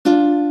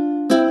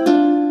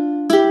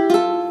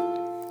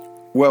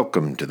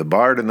Welcome to the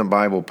Bard in the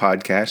Bible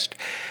podcast,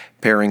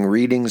 pairing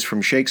readings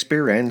from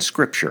Shakespeare and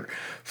Scripture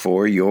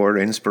for your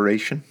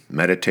inspiration,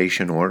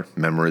 meditation, or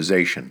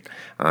memorization.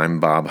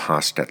 I'm Bob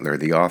Hostetler,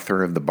 the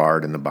author of The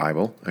Bard in the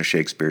Bible, a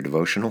Shakespeare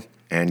devotional,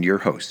 and your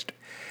host.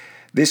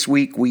 This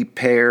week we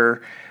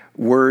pair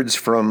words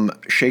from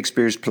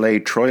Shakespeare's play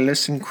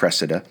Troilus and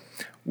Cressida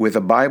with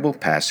a Bible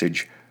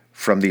passage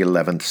from the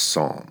 11th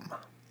Psalm.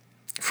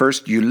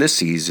 First,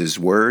 Ulysses'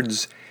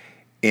 words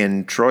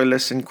in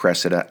Troilus and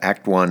Cressida,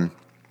 Act 1,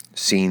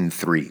 Scene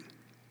 3.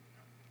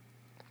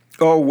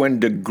 Oh, when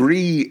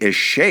degree is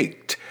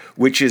shaked,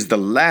 which is the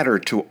ladder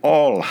to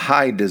all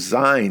high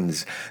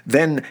designs,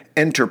 then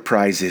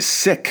enterprise is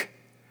sick.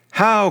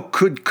 How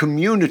could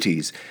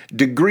communities,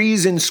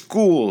 degrees in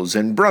schools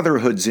and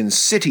brotherhoods in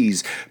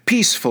cities,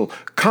 peaceful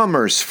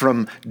commerce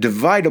from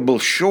dividable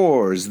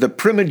shores, the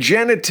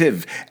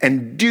primogenitive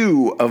and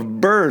due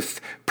of birth,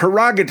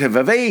 prerogative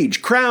of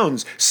age,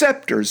 crowns,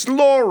 scepters,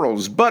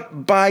 laurels,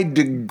 but by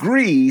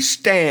degree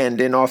stand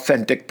in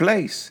authentic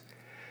place?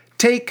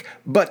 Take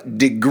but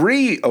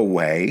degree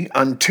away,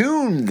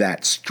 untune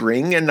that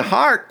string, and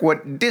hark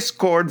what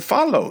discord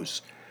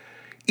follows.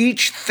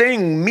 Each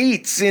thing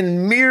meets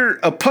in mere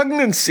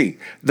oppugnancy.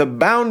 The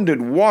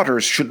bounded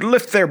waters should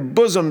lift their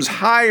bosoms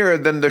higher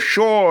than the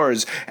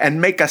shores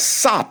and make a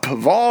sop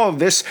of all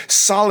this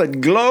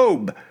solid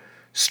globe.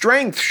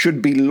 Strength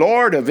should be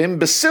lord of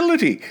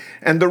imbecility,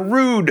 and the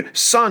rude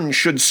son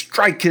should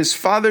strike his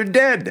father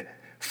dead.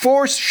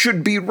 Force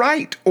should be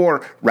right,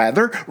 or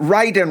rather,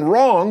 right and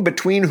wrong,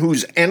 between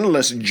whose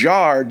endless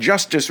jar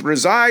justice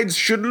resides,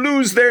 should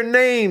lose their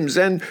names,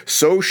 and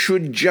so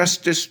should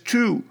justice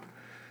too.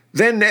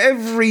 Then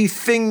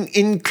everything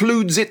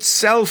includes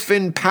itself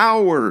in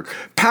power,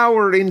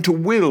 power into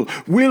will,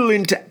 will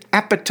into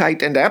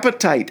appetite, and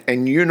appetite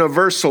an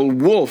universal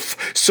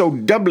wolf, so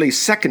doubly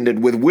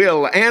seconded with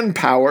will and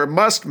power,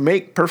 must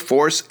make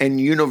perforce an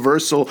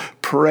universal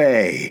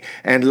prey,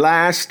 and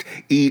last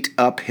eat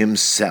up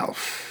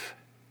himself.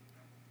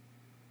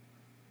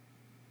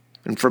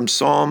 And from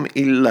Psalm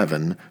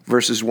 11,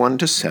 verses 1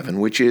 to 7,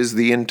 which is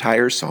the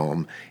entire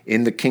psalm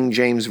in the King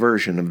James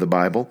Version of the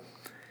Bible,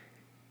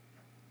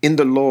 in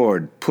the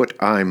Lord put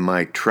I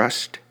my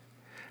trust.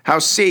 How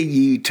say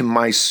ye to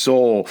my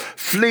soul,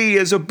 flee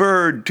as a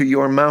bird to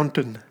your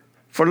mountain?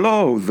 For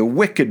lo, the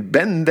wicked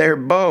bend their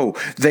bow,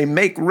 they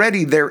make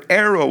ready their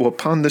arrow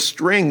upon the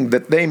string,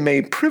 that they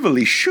may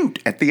privily shoot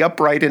at the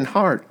upright in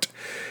heart.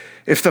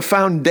 If the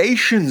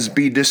foundations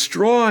be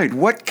destroyed,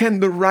 what can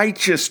the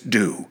righteous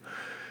do?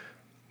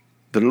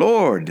 The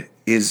Lord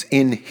is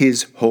in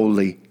his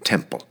holy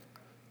temple.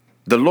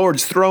 The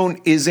Lord's throne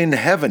is in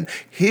heaven.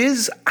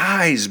 His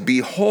eyes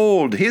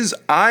behold, his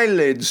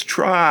eyelids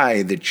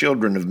try the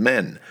children of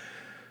men.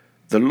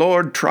 The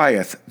Lord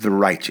trieth the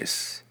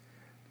righteous,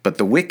 but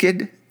the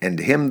wicked and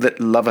him that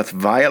loveth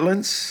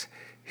violence,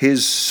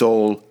 his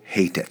soul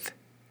hateth.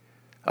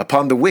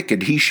 Upon the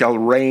wicked he shall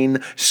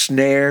rain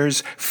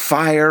snares,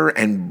 fire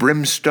and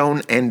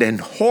brimstone, and an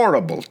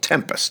horrible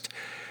tempest.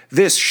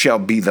 This shall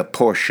be the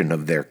portion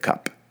of their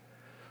cup.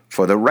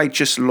 For the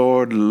righteous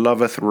Lord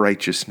loveth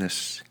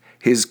righteousness.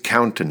 His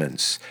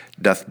countenance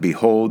doth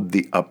behold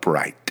the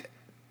upright.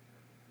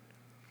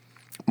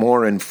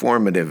 More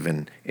informative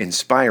and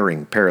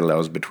inspiring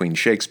parallels between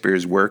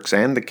Shakespeare's works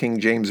and the King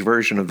James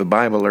Version of the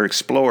Bible are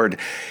explored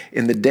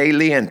in the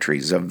daily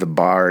entries of the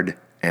Bard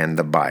and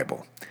the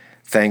Bible.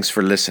 Thanks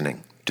for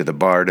listening to the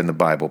Bard and the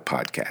Bible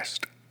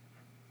podcast.